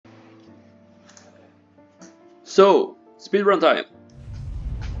So, speedrun time.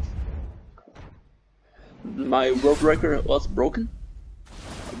 My world record was broken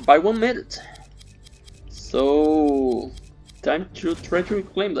by 1 minute. So, time to try to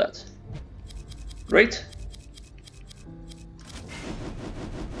reclaim that. Great.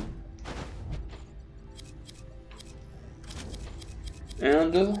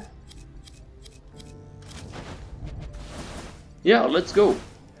 And yeah, let's go.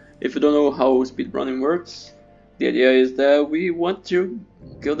 If you don't know how speedrunning works, the idea is that we want to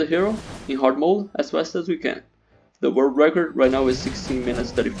kill the hero in hard mode as fast as we can. The world record right now is 16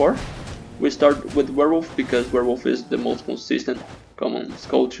 minutes 34. We start with Werewolf because Werewolf is the most consistent common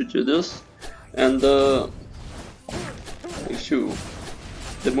Skul to do this. And the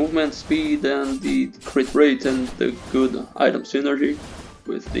movement speed and the crit rate and the good item synergy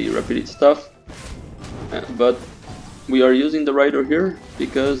with the rapidity stuff. But we are using the rider here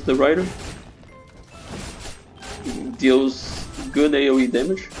because the rider deals good AoE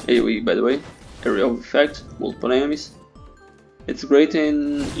damage. AoE, by the way, area of effect, multiple enemies. It's great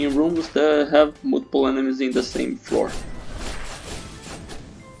in rooms that have multiple enemies in the same floor.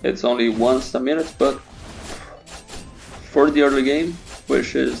 It's only once a minute, but for the early game,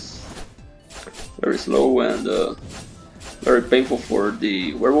 which is very slow and very painful for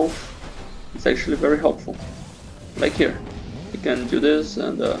the werewolf, it's actually very helpful. Like here, you can do this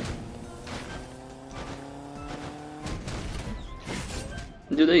and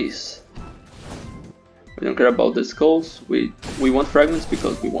do this. We don't care about the skulls. We want fragments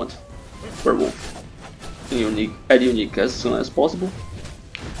because we want werewolf unique as soon as possible.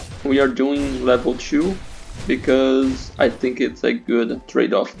 We are doing level 2 because I think it's a good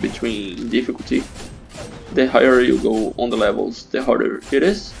trade-off between difficulty. The higher you go on the levels, the harder it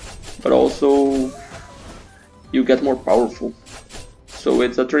is, but also you get more powerful. So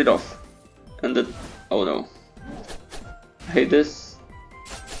it's a trade-off. And that, oh no, I hate this.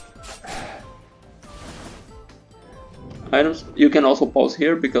 Items, you can also pause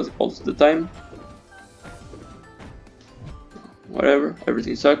here because it pauses the time. Whatever,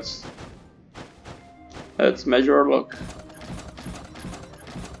 everything sucks. Let's measure our luck.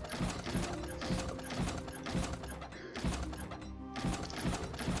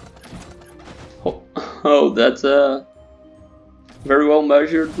 Oh, that's a very well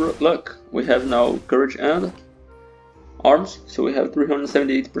measured luck. We have now courage and arms, so we have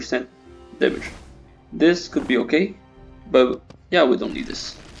 378% damage. This could be okay, but yeah, we don't need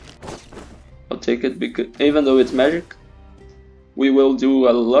this. I'll take it because even though it's magic, we will do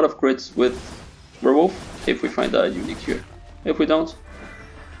a lot of crits with Werewolf if we find a unique here. If we don't,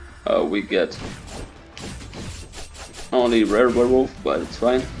 we get only rare Werewolf, but it's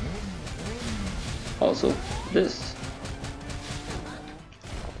fine. Also, this.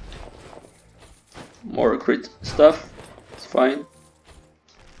 More crit stuff, it's fine.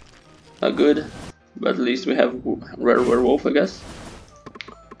 Not good, but at least we have rare Werewolf, I guess.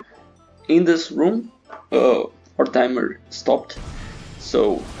 In this room, our timer stopped,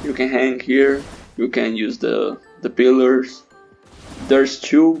 so you can hang here, you can use the pillars. There's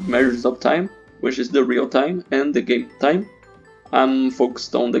 2 measures of time, which is the real time and the game time. I'm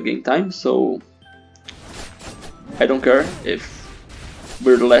focused on the game time, so I don't care if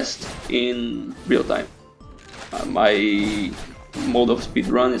we're last in real time. My mode of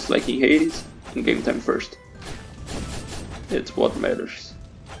speedrun is like in Hades, in game time first. It's what matters.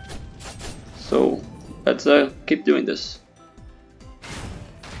 So let's keep doing this.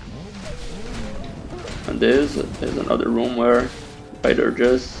 And this is another room where Rider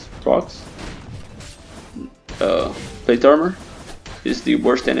just rocks. Plate armor is the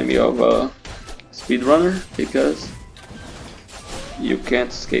worst enemy of speedrunner because you can't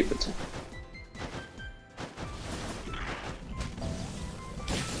escape it.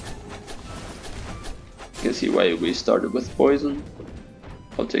 You can see why we started with poison.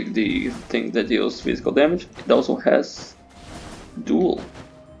 I'll take the thing that deals physical damage. It also has dual,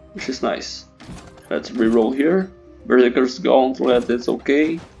 which is nice. Let's reroll here. Berserker's Gauntlet is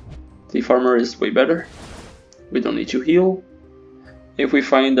okay. Thief Armor is way better. We don't need to heal. If we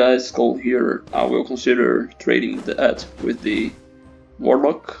find a skull here, I will consider trading that with the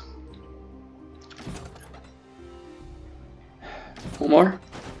Warlock. One more?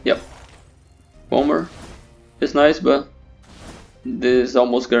 Yep. One more. It's nice, but this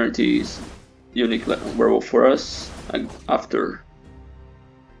almost guarantees unique werewolf for us after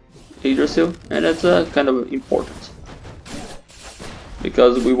Yggdrasil, and that's kind of important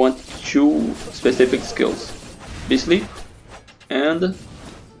because we want 2 specific skills: Be Sleep and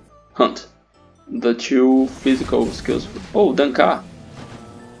Hunt. The 2 physical skills. Oh, Danka!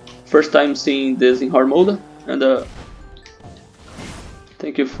 First time seeing this in hard mode. and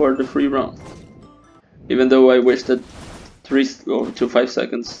thank you for the free run. Even though I wasted 3 to 5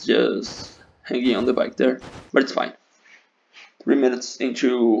 seconds just hanging on the bike there, but it's fine. 3 minutes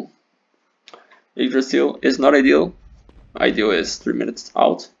into Yggdrasil is not ideal. Ideal is 3 minutes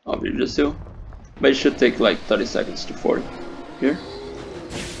out of Yggdrasil, but it should take like 30 seconds to 40 here.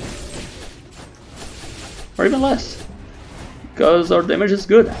 Or even less, because our damage is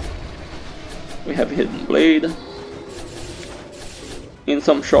good. We have Hidden Blade. In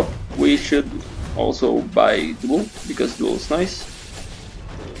some shop we should also buy Duel, because Duel is nice.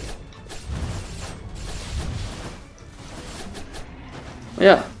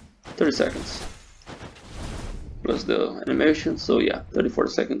 Yeah, 30 seconds. Plus the animation, so yeah, 34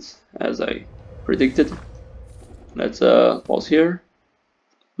 seconds as I predicted. Let's pause here.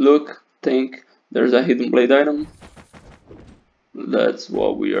 Look, think, there's a Hidden Blade item. That's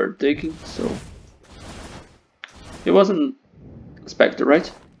what we are taking, so... It wasn't Spectre,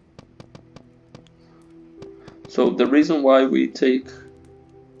 right? So the reason why we take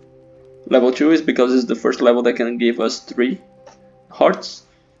level 2 is because it's the first level that can give us 3 hearts,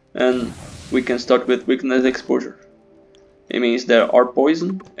 and we can start with weakness exposure. It means that our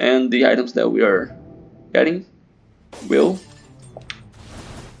poison and the items that we are getting will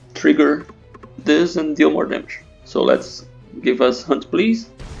trigger this and deal more damage. So let's give us hunt, please.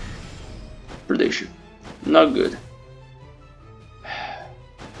 Prediction, not good.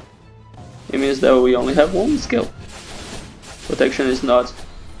 It means that we only have 1 skill. Protection is not.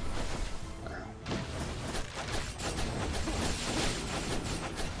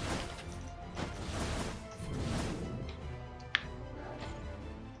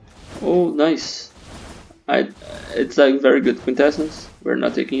 Oh, nice. It's like very good quintessence. We're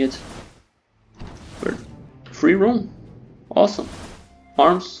not taking it. We're free roam. Awesome.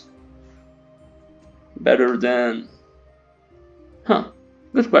 Arms. Better than. Huh.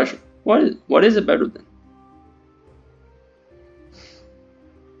 Good question. What is it better than?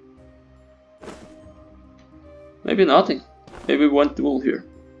 Maybe nothing. Maybe one Duel here.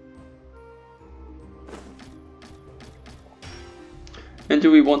 And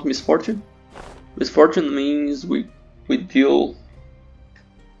do we want Misfortune? Misfortune means we deal.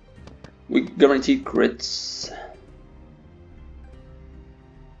 We guarantee crits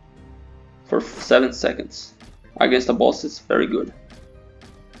for 7 seconds. Against a boss, it's very good.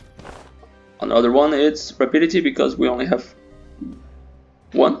 Another one, it's rapidity, because we only have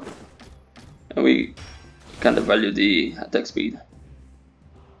 1, and we kind of value the attack speed.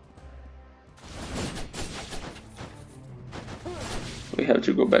 We have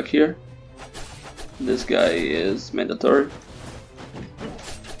to go back here. This guy is mandatory.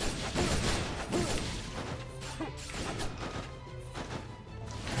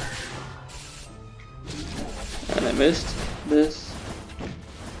 And I missed this.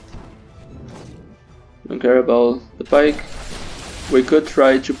 Don't care about the pike. We could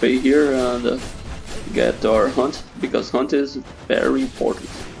try to pay here and get our hunt, because hunt is very important.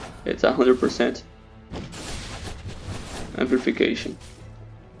 It's 100% amplification.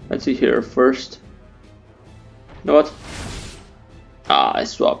 Let's see here first. You know what? Ah, I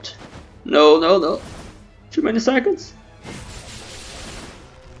swapped. No. Too many seconds.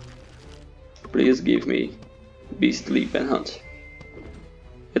 Please give me Beast, Leap and Hunt.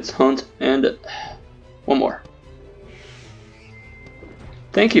 It's Hunt and 1 more.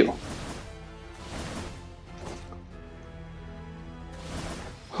 Thank you.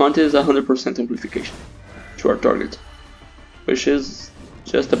 Hunt is 100% amplification to our target, which is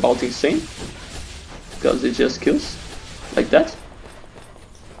just about insane, because it just kills like that.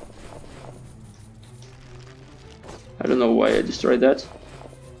 I don't know why I destroyed that.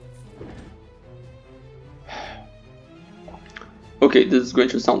 Okay, this is going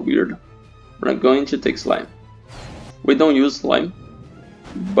to sound weird, but I'm going to take slime. We don't use slime,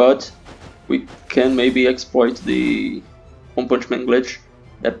 but we can maybe exploit the One Punch Man glitch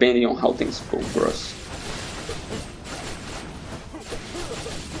depending on how things go for us.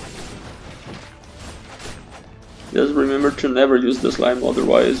 Just remember to never use the slime,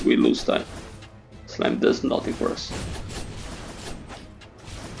 otherwise we lose time. Slime does nothing for us.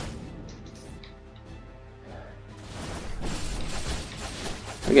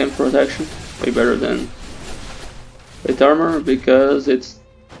 Again, protection, way better than plate armor, because it's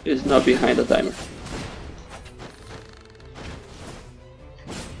not behind the timer.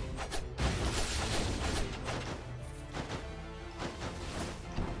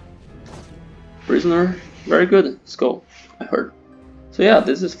 Prisoner, very good. Skul, I heard. So yeah,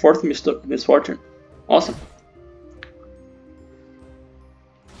 this is 4th Misfortune. Awesome.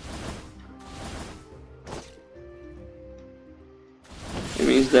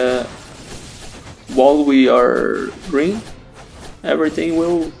 that while we are green, everything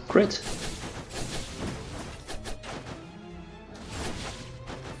will crit.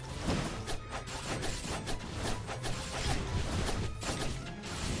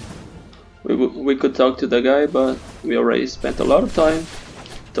 We could talk to the guy, but we already spent a lot of time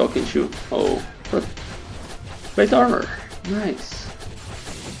talking to... Oh, plate armor, nice.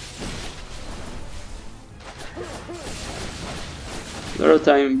 Zero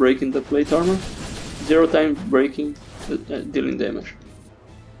time breaking the plate armor, 0 time breaking, dealing damage.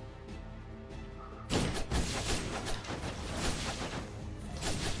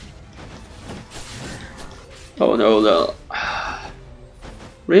 Oh no,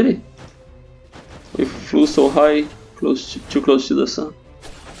 really? We flew so high, too close to the sun.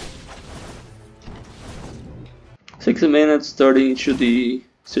 60 minutes starting into the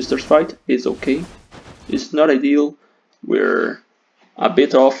sisters fight is okay. It's not ideal. We're a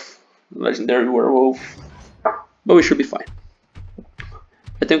bit off legendary werewolf, but we should be fine.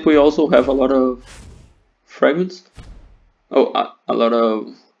 I think we also have a lot of fragments. Oh, a lot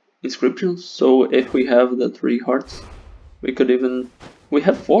of inscriptions. So if we have the 3 hearts, we could even... We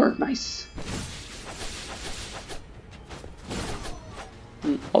have 4, nice.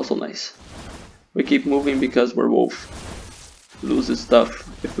 Also nice. We keep moving because werewolf loses stuff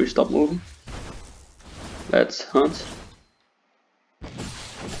if we stop moving. Let's hunt.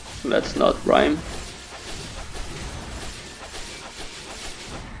 Let's not rhyme.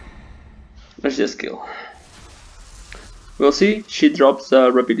 Let's just kill. We'll see. She drops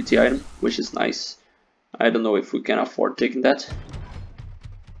a rapidity item, which is nice. I don't know if we can afford taking that.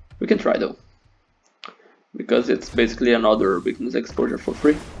 We can try though, because it's basically another weakness exposure for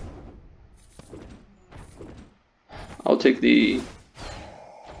free. I'll take the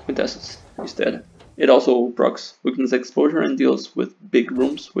quintessence instead. It also procs weakness exposure and deals with big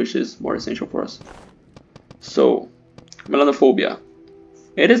rooms, which is more essential for us. So, melanophobia.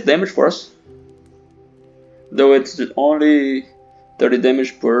 It is damage for us, though it's only 30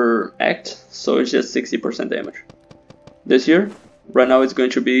 damage per act, so it's just 60% damage. This year, right now it's going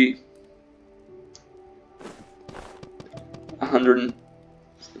to be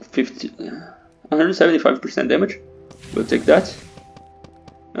 175% damage. We'll take that.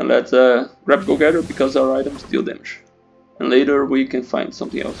 And let's grab Go-Getter because our items deal damage. And later we can find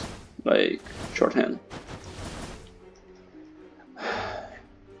something else, like shorthand.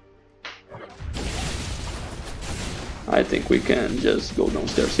 I think we can just go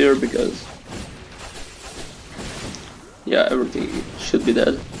downstairs here because... yeah, everything should be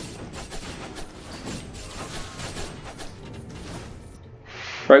dead.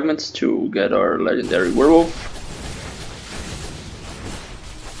 Fragments to get our legendary werewolf.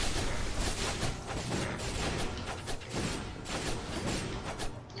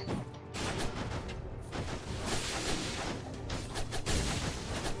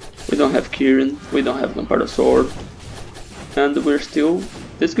 We don't have Kieran, we don't have Lamparta Sword, and we're still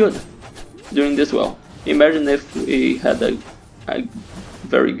this good, doing this well. Imagine if we had a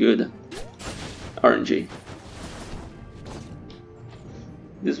very good RNG.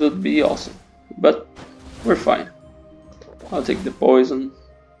 This would be awesome, but we're fine. I'll take the poison.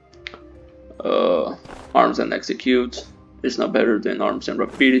 Arms and execute. It's not better than arms and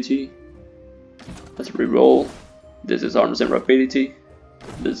rapidity. Let's reroll. This is arms and rapidity.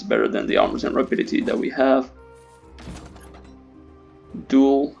 This is better than the arms and rapidity that we have.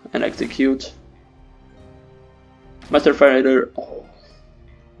 Duel and execute. Master Fighter. Oh,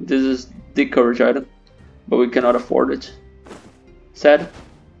 this is the courage item, but we cannot afford it. Sad.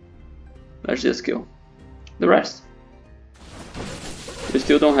 Let's just kill the rest. We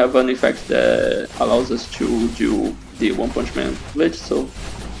still don't have an effect that allows us to do the One Punch Man glitch, so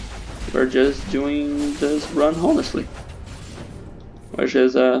we're just doing this run honestly, which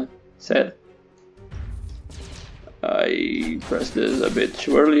is sad. I pressed this a bit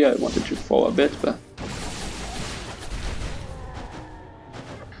too early. I wanted to fall a bit, but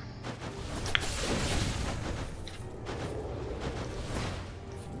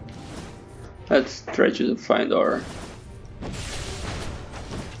let's try to find our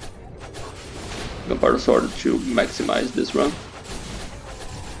Lamparta Sword to maximize this run.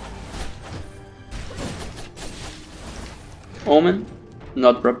 Omen,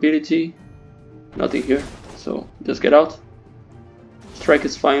 not rapidity, nothing here, so just get out. Strike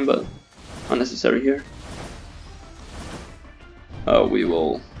is fine, but unnecessary here. We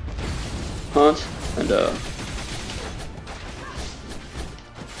will hunt and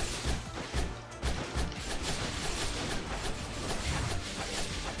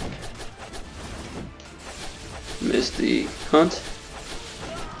miss the hunt.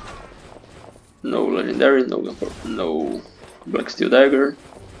 No legendary, no black steel dagger.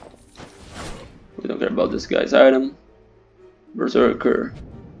 We don't care about this guy's item. Berserker.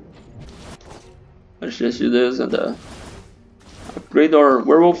 Let's just do this and upgrade our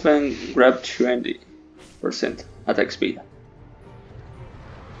werewolf and grab 20% attack speed.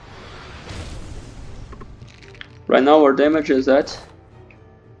 Right now our damage is at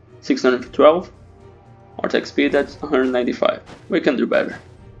 612, our attack speed at 195. We can do better.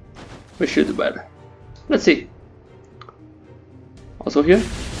 We should do better. Let's see. Also here,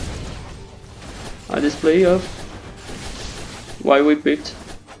 a display of why we picked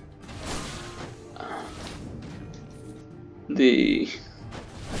the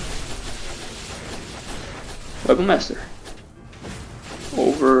Weapon Master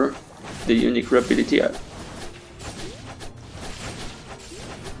over the unique rapidity item.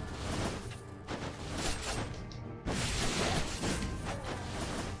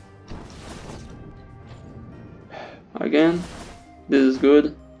 Again, this is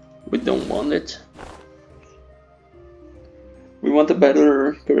good. We don't want it. We want a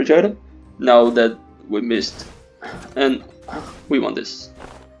better courage item now that we missed, and we want this.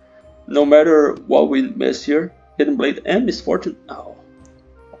 No matter what we miss here, Hidden Blade and Misfortune. Oh,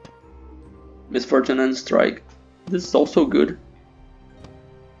 Misfortune and Strike. This is also good.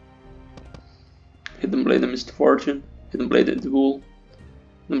 Hidden Blade and Misfortune, Hidden Blade and Duel,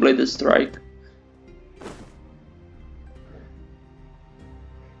 Hidden Blade and Strike.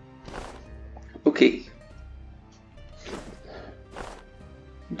 Okay.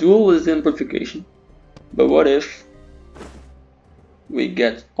 Duel is amplification, but what if we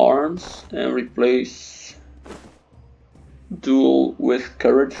get arms and replace duel with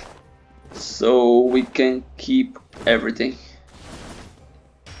courage so we can keep everything?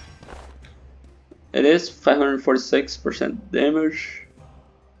 It is 546% damage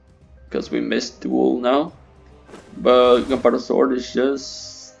because we missed duel now, but Gunpowder Sword is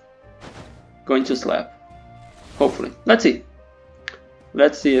just going to slap. Hopefully. Let's see.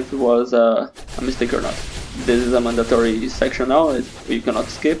 Let's see if it was a mistake or not. This is a mandatory section now. You cannot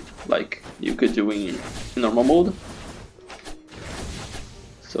skip like you could do in normal mode.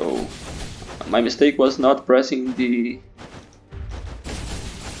 So my mistake was not pressing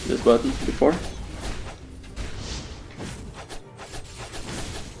this button before.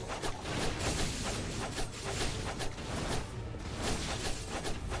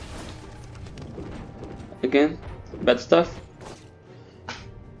 Again, bad stuff.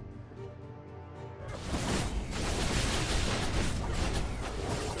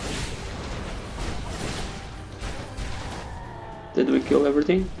 Did we kill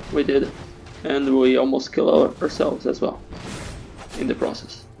everything? We did. And we almost killed ourselves as well in the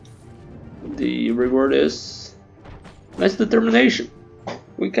process. The reward is nice determination.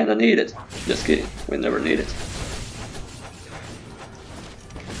 We kinda need it. Just kidding, we never need it.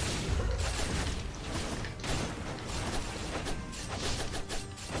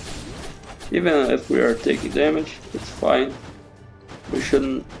 Even if we are taking damage, it's fine. We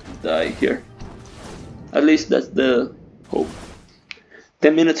shouldn't die here. At least that's the hope.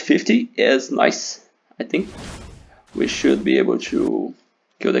 10 minutes 50 is nice, I think. We should be able to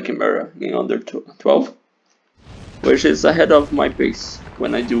kill the Chimera in under 12. Which is ahead of my pace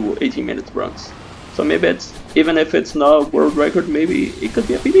when I do 18-minute runs. So maybe it's, even if it's not a world record, maybe it could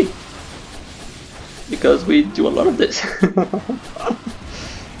be a PB. Because we do a lot of this.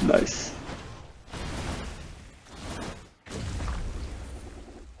 Nice.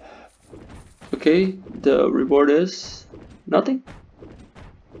 Okay, the reward is nothing.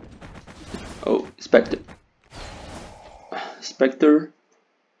 Oh, Spectre.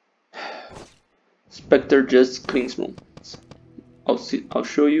 Spectre just cleans rooms. I'll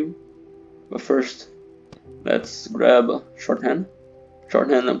show you. But first, let's grab Shorthand.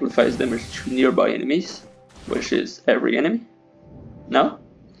 Shorthand amplifies damage to nearby enemies, which is every enemy. Now,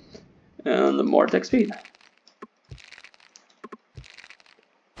 and more attack speed.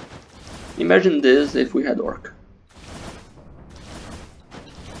 Imagine this if we had Orc.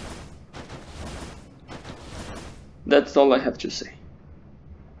 That's all I have to say.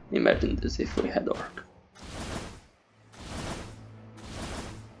 Imagine this if we had Orc.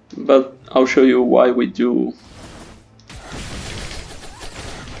 But I'll show you why we do.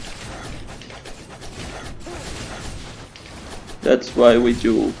 That's why we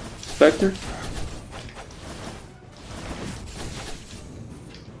do Spectre.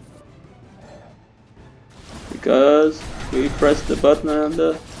 Because we press the button and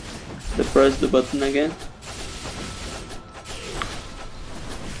press the button again.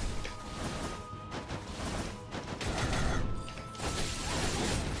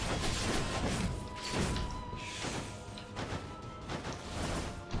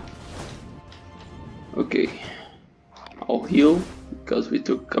 Okay, I'll heal because we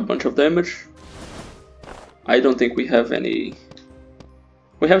took a bunch of damage. I don't think we have any.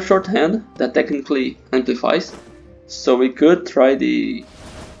 We have short hand that technically amplifies, so we could try the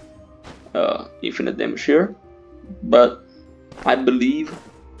infinite damage here, but I believe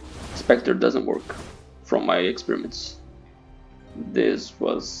Spectre doesn't work from my experiments. This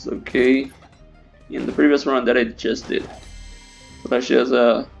was okay in the previous run that I just did. Let's just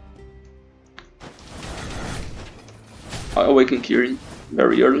awaken Kirin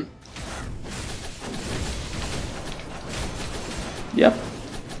very early. Yep,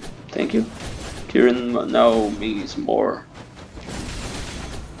 thank you. Kirin now means more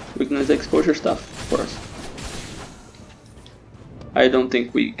weakness exposure stuff for us. I don't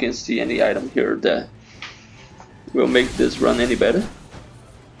think we can see any item here that will make this run any better.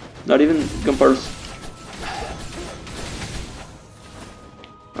 Not even compares.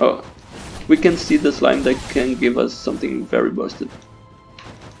 Oh, we can see the slime that can give us something very busted.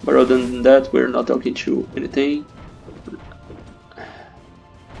 But other than that, we're not talking to anything.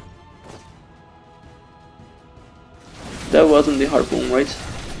 That wasn't the harpoon, right?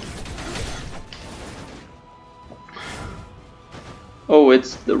 Oh,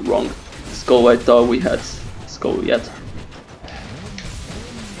 it's the wrong skull. I thought we had skull yet.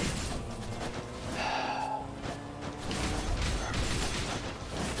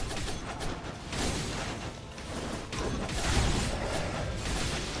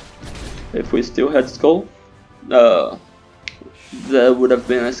 If we still had skull, that would have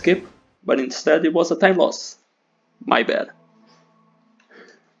been a skip, but instead it was a time loss. My bad.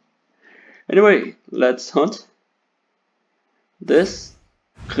 Anyway, let's hunt this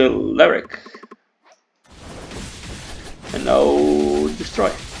cleric and now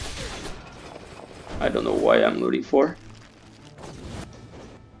destroy. I don't know why I'm looting for.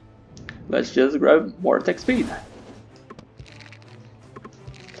 Let's just grab more attack speed.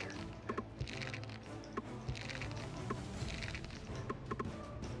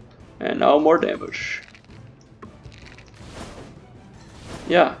 And now more damage.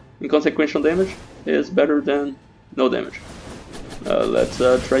 Yeah, inconsequential damage is better than no damage. Let's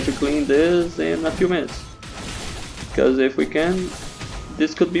try to clean this in a few minutes. Because if we can,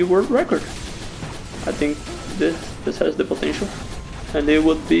 this could be world record. I think this has the potential, and it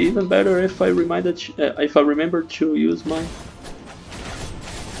would be even better if I remembered to use my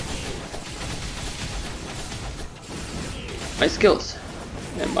skills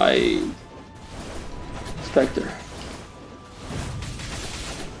and my Spectre.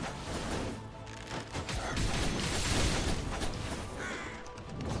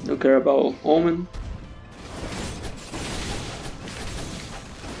 Don't care about Omen.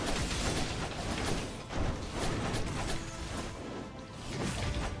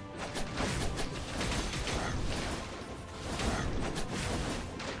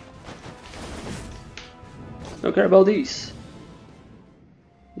 Don't care about these.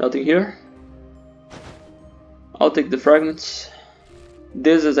 Nothing here. I'll take the fragments.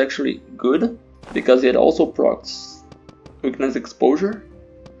 This is actually good because it also procs weakness exposure,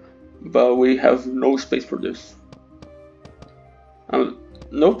 but we have no space for this.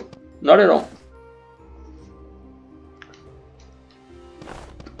 Nope, not at all.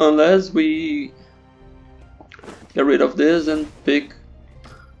 Unless we get rid of this and pick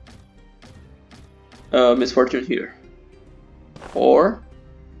Misfortune here, or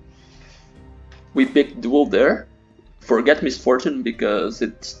we pick Duel there, forget Misfortune because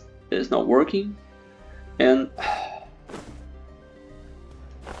it is not working, and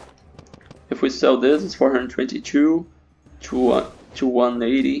if we sell this, it's 422 to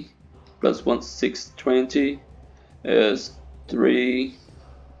 180 plus 1620 is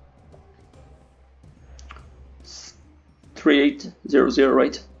 3800,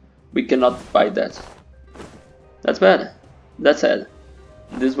 right? We cannot buy that. That's bad. That's sad.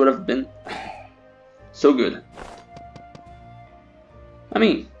 This would have been so good. I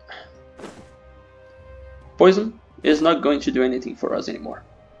mean, poison is not going to do anything for us anymore.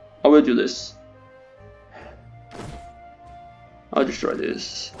 I will do this. I'll destroy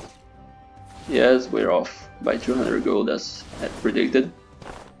this. Yes, we're off by 200 gold as predicted.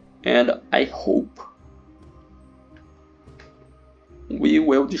 And I hope we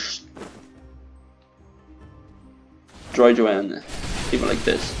will destroy Joan even like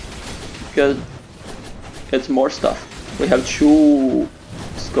this, because it's more stuff. We have two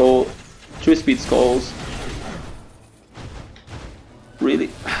speed skulls. Really?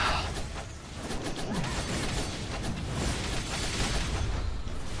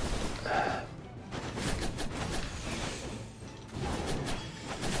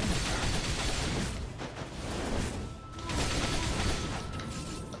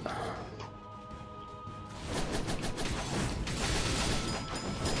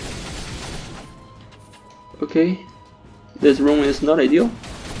 Okay, this room is not ideal,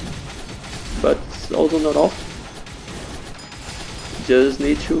 but it's also not off. Just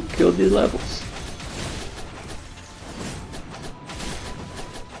need to kill these levels.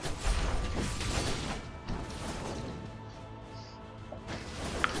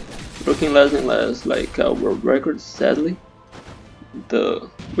 Looking less and less like a world record, sadly.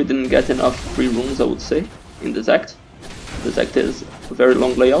 We didn't get enough free rooms, I would say, in this act. This act is a very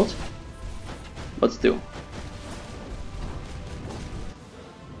long layout, but still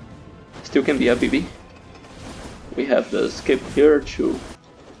can be a PB. We have the skip here to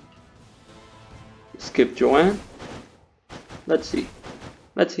skip Joan. Let's see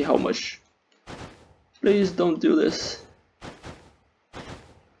how much. Please don't do this.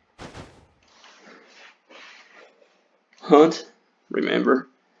 Hunt, remember,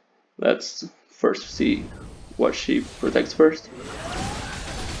 let's first see what she protects first.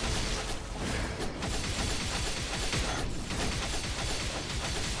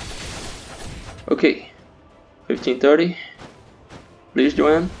 Okay, 1530. Please,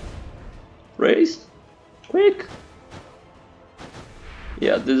 Joan. Raise. Quick.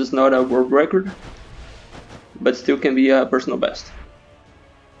 Yeah, this is not a world record, but still can be a personal best.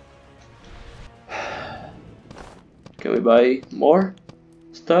 Can we buy more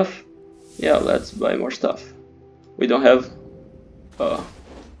stuff? Yeah, let's buy more stuff. We don't have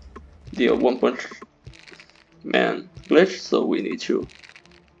the One Punch Man glitch, so we need to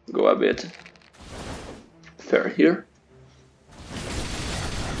go a bit fair here.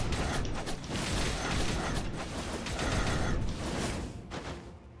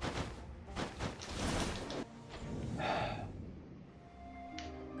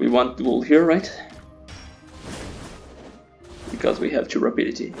 We want duel here, right? Because we have 2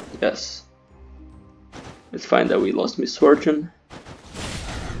 rapidity, yes. It's fine that we lost Misfortune.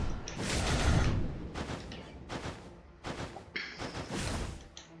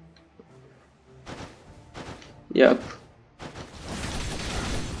 Yep.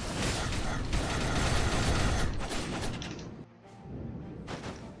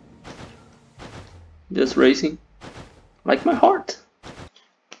 Just racing. Like my heart.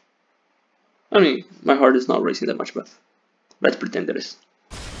 I mean, my heart is not racing that much, but let's pretend it is.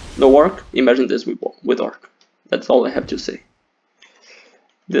 No arc? Imagine this with arc. That's all I have to say.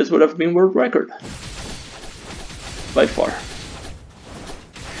 This would have been world record. By far.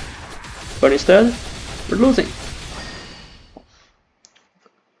 But instead, we're losing.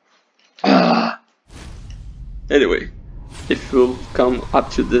 Anyway, if you come up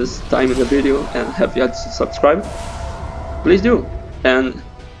to this time in the video and have yet to subscribe, please do. And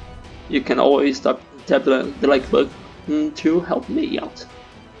you can always tap the like button to help me out.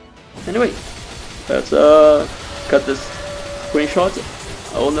 Anyway, let's cut this screenshot.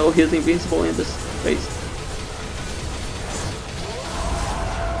 Oh no, he's invincible in this phase.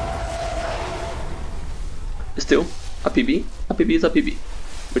 Still, a PB. A PB is a PB.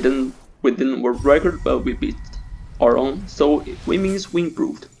 We didn't world record, but we beat our own, so it means we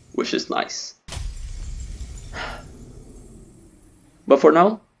improved, which is nice. But for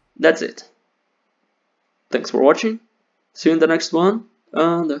now, that's it. Thanks for watching. See you in the next one,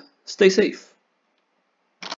 and stay safe.